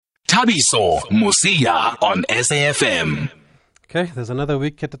Thabiso Musia on SAFM. Okay, there's another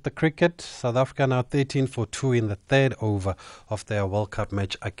wicket at the cricket. South Africa now 13 for 2 in the third over of their World Cup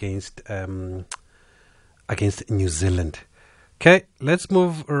match against New Zealand. Okay, let's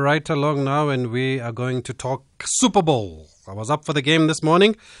move right along now, and we are going to talk Super Bowl. I was up for the game this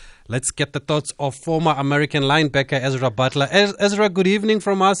morning. Let's get the thoughts of former American linebacker Ezra Butler. Ezra, good evening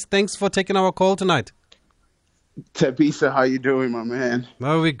from us. Thanks for taking our call tonight. Thabiso, how you doing, my man?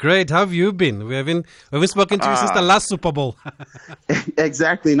 Oh, we're great. How have you been? We haven't spoken to you since the last Super Bowl.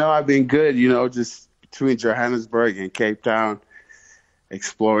 Exactly. No, I've been good, just between Johannesburg and Cape Town,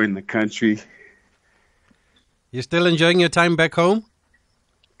 exploring the country. You still enjoying your time back home?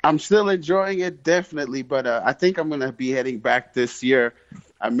 I'm still enjoying it, definitely, but I think I'm going to be heading back this year.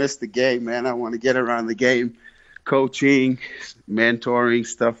 I missed the game, man. I want to get around the game, coaching, mentoring,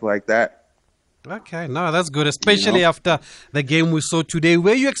 stuff like that. Okay, no, that's good, especially after the game we saw today.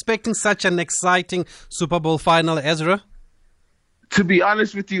 Were you expecting such an exciting Super Bowl final, Ezra? To be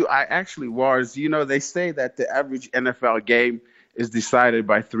honest with you, I actually was. They say that the average NFL game is decided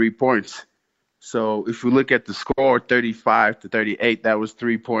by 3 points. So if we look at the score, 35-38, that was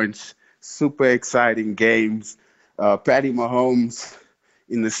 3 points. Super exciting games. Patty Mahomes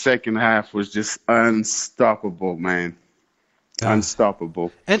in the second half was just unstoppable, man.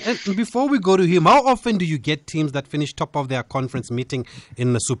 Unstoppable. And before we go to him, how often do you get teams that finish top of their conference meeting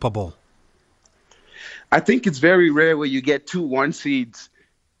in the Super Bowl? I think it's very rare where you get 2 1 seeds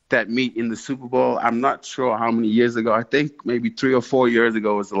that meet in the Super Bowl. I'm not sure how many years ago. I think maybe 3 or 4 years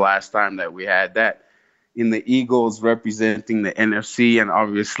ago was the last time that we had that, in the Eagles representing the NFC and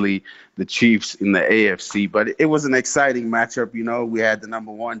obviously the Chiefs in the AFC. But it was an exciting matchup. We had the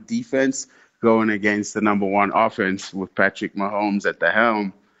number 1 defense going against the number 1 offense with Patrick Mahomes at the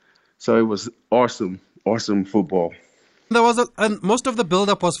helm. So it was awesome football. There was and most of the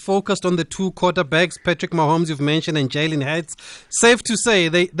build-up was focused on the 2 quarterbacks, Patrick Mahomes, you've mentioned, and Jalen Hurts. Safe to say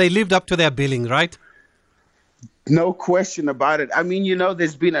they lived up to their billing, right? No question about it. I mean,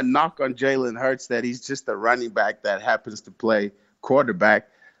 there's been a knock on Jalen Hurts that he's just a running back that happens to play quarterback.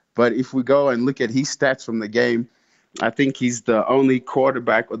 But if we go and look at his stats from the game, I think he's the only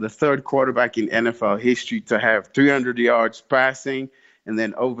quarterback or the third quarterback in NFL history to have 300 yards passing and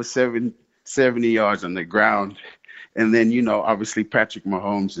then over 70 yards on the ground. And then, obviously Patrick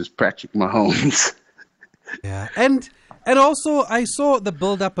Mahomes is Patrick Mahomes. Yeah. And also I saw the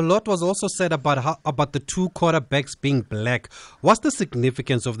build-up. A lot was also said about the 2 quarterbacks being black. What's the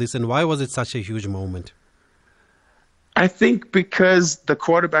significance of this and why was it such a huge moment? I think because the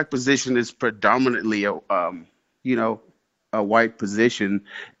quarterback position is predominantly a white position,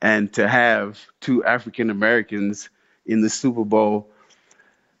 and to have 2 African Americans in the Super Bowl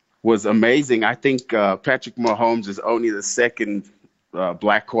was amazing. I think Patrick Mahomes is only the second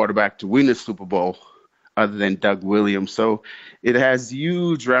black quarterback to win a Super Bowl other than Doug Williams. So it has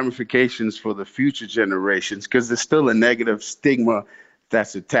huge ramifications for the future generations because there's still a negative stigma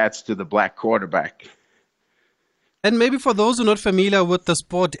that's attached to the black quarterback. And maybe for those who are not familiar with the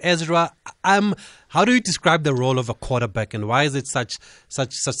sport, Ezra, how do you describe the role of a quarterback and why is it such a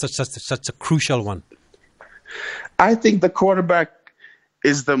crucial one? I think the quarterback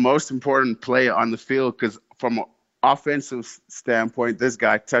is the most important player on the field because from an offensive standpoint, this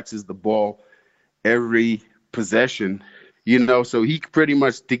guy touches the ball every possession, so he pretty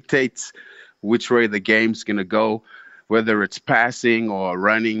much dictates which way the game's going to go, whether it's passing or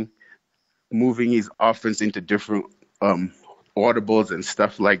running, moving his offense into different audibles and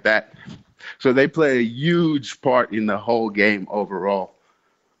stuff like that. So they play a huge part in the whole game overall.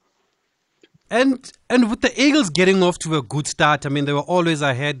 And with the Eagles getting off to a good start, I mean, they were always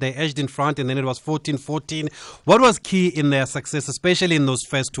ahead. They edged in front, and then it was 14-14. What was key in their success, especially in those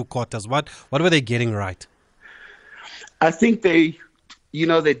first 2 quarters? What were they getting right? I think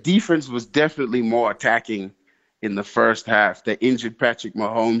their defense was definitely more attacking in the first half. They injured Patrick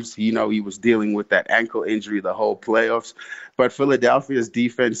Mahomes. He was dealing with that ankle injury the whole playoffs. But Philadelphia's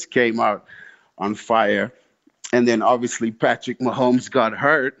defense came out on fire. And then obviously Patrick Mahomes got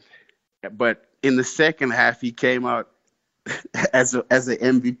hurt. But in the second half, he came out as an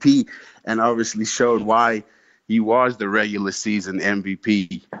MVP and obviously showed why he was the regular season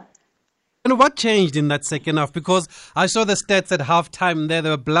MVP. And what changed in that second half? Because I saw the stats at halftime there. They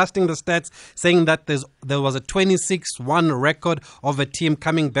were blasting the stats, saying that there was a 26-1 record of a team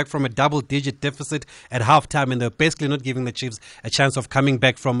coming back from a double-digit deficit at halftime, and they were basically not giving the Chiefs a chance of coming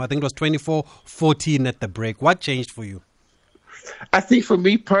back from, I think it was 24-14 at the break. What changed for you? I think for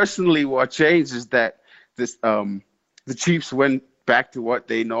me personally, what changed is that the Chiefs went back to what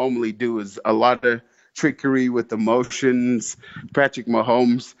they normally do, is a lot of trickery with the motions. Patrick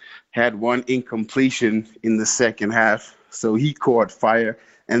Mahomes had one incompletion in the second half, so he caught fire.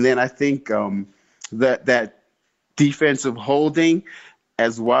 And then I think that defensive holding,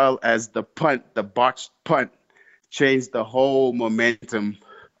 as well as the punt, the botched punt, changed the whole momentum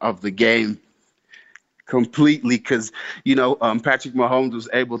of the game completely because, Patrick Mahomes was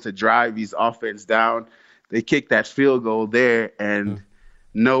able to drive his offense down. They kicked that field goal there, and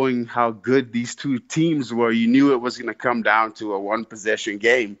knowing how good these two teams were, you knew it was going to come down to a one-possession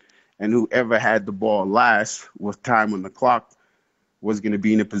game, and whoever had the ball last with time on the clock was going to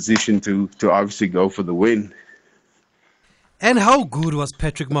be in a position to obviously go for the win. And how good was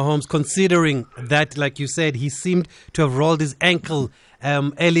Patrick Mahomes, considering that, like you said, he seemed to have rolled his ankle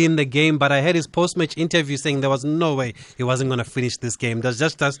early in the game, but I heard his post-match interview saying there was no way he wasn't going to finish this game. Does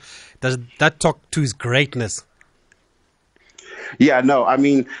that talk to his greatness? Yeah, no, I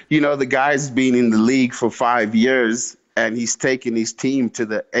mean, the guy's been in the league for 5 years, and he's taken his team to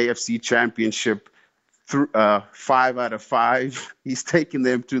the AFC Championship 5 out of 5. He's taken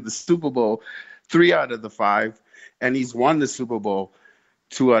them to the Super Bowl 3 out of the 5. And he's won the Super Bowl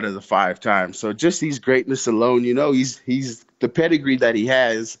 2 out of the 5 times. So just his greatness alone, he's the pedigree that he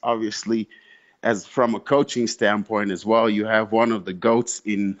has, obviously, as from a coaching standpoint as well. You have one of the GOATs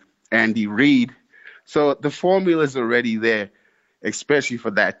in Andy Reid. So the formula is already there, especially for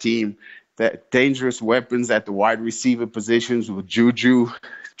that team. That dangerous weapons at the wide receiver positions with Juju,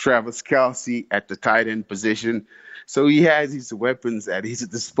 Travis Kelce at the tight end position. So he has his weapons at his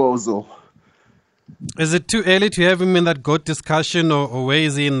disposal. Is it too early to have him in that GOAT discussion, or where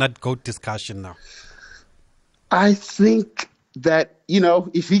is he in that GOAT discussion now? I think that,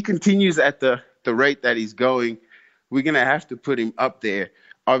 if he continues at the rate that he's going, we're going to have to put him up there.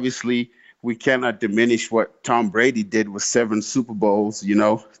 Obviously, we cannot diminish what Tom Brady did with 7 Super Bowls.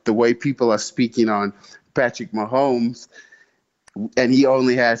 The way people are speaking on Patrick Mahomes, and he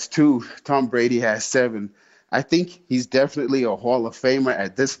only has 2. Tom Brady has 7. I think he's definitely a Hall of Famer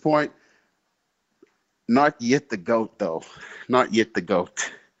at this point. Not yet the GOAT, though. Not yet the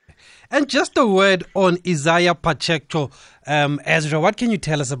GOAT. And just a word on Isaiah Pacheco. Ezra, what can you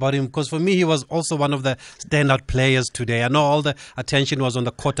tell us about him? Because for me, he was also one of the standout players today. I know all the attention was on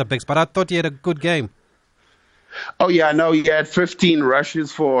the quarterbacks, but I thought he had a good game. Oh, yeah, I know. He had 15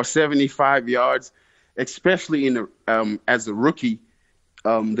 rushes for 75 yards, especially as a rookie.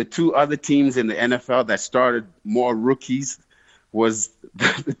 The 2 other teams in the NFL that started more rookies was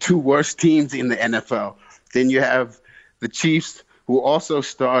the 2 worst teams in the NFL. Then you have the Chiefs, who also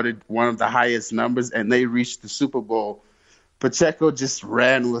started one of the highest numbers, and they reached the Super Bowl. Pacheco just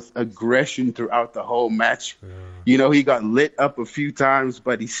ran with aggression throughout the whole match. Yeah. He got lit up a few times,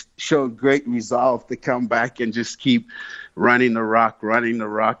 but he showed great resolve to come back and just keep running the rock.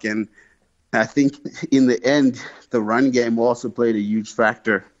 And I think in the end, the run game also played a huge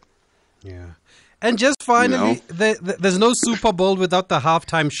factor. Yeah. And just finally, there's no Super Bowl without the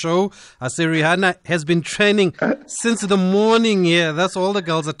halftime show. Rihanna has been training since the morning here. That's all the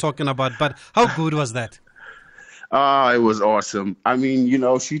girls are talking about. But how good was that? Oh, it was awesome. I mean,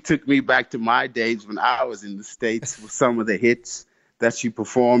 she took me back to my days when I was in the States with some of the hits that she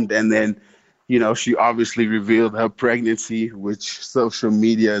performed. And then, she obviously revealed her pregnancy, which social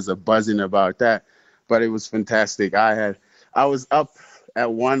media is buzzing about that. But it was fantastic. I was up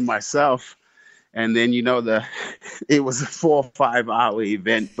at 1 myself. And then, it was a 4 or 5 hour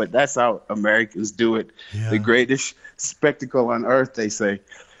event, but that's how Americans do it. Yeah. The greatest spectacle on earth, they say.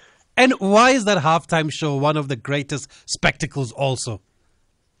 And why is that halftime show one of the greatest spectacles also?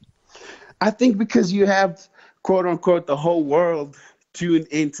 I think because you have, quote unquote, the whole world tuned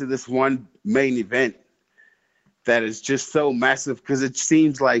into this one main event that is just so massive, because it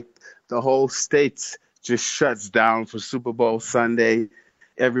seems like the whole States just shuts down for Super Bowl Sunday.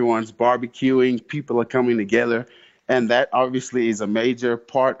 Everyone's barbecuing, people are coming together, and that obviously is a major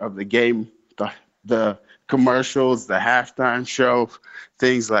part of the game, the commercials, the halftime show,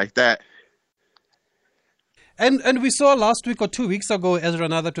 things like that. And we saw last week or 2 weeks ago, Ezra,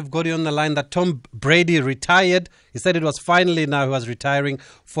 now that we've got you on the line, that Tom Brady retired. He said it was finally now he was retiring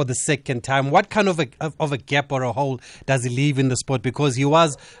for the second time. What kind of a gap or a hole does he leave in the sport? Because he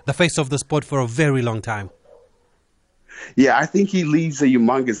was the face of the sport for a very long time. Yeah, I think he leaves a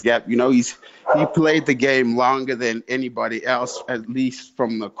humongous gap. You know, he played the game longer than anybody else, at least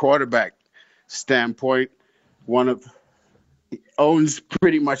from the quarterback standpoint. He owns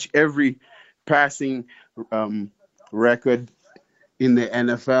pretty much every passing record in the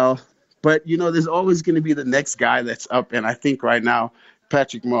NFL. But, you know, there's always going to be the next guy that's up. And I think right now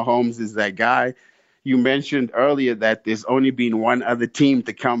Patrick Mahomes is that guy. you mentioned earlier that there's only been one other team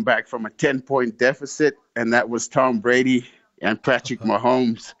to come back from a 10-point deficit, and that was Tom Brady and Patrick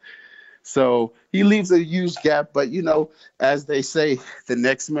Mahomes. So he leaves a huge gap, but, as they say, the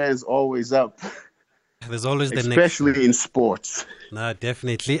next man's always up. There's always the next, especially in sports. No,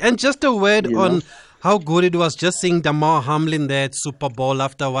 definitely. And just a word on how good it was just seeing Damar Hamlin there at Super Bowl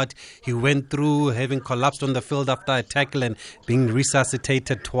after what he went through, having collapsed on the field after a tackle and being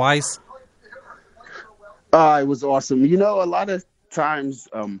resuscitated twice. It was awesome. A lot of times,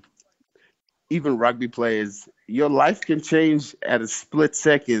 even rugby players, your life can change at a split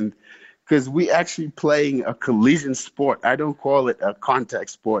second because we actually playing a collision sport. I don't call it a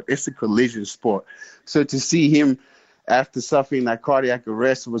contact sport. It's a collision sport. So to see him after suffering that cardiac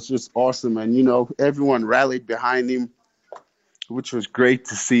arrest was just awesome. And, everyone rallied behind him, which was great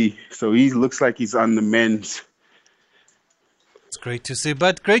to see. So he looks like he's on the mend. It's great to see,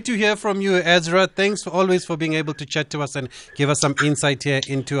 but great to hear from you, Ezra. Thanks always for being able to chat to us and give us some insight here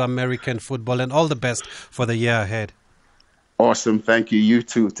into American football, and all the best for the year ahead. Awesome. Thank you. You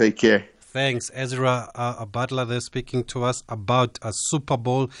too. Take care. Thanks, Ezra Butler there speaking to us about a Super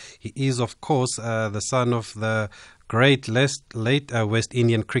Bowl. He is, of course, the son of the great late West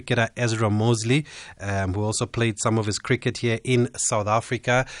Indian cricketer Ezra Mosley, who also played some of his cricket here in South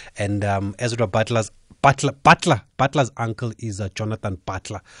Africa. And Ezra Butler's uncle is Jonathan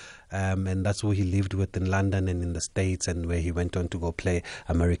Butler. And that's who he lived with in London and in the States, and where he went on to go play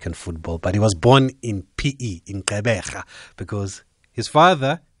American football. But he was born in PE, in Gqeberha, because his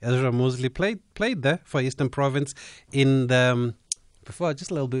father, Ezra Mosley, played there for Eastern Province in the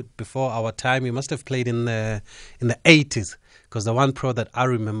just a little bit before our time. He must have played in the 80s, because the one pro that I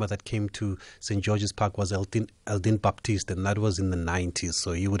remember that came to St. George's Park was Eldin Baptiste, and that was in the 90s.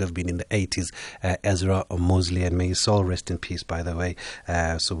 So he would have been in the 80s, Ezra Mosley, and may his soul rest in peace, by the way.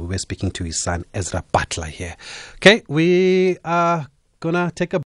 So we were speaking to his son, Ezra Butler, here. Okay, we are going to take a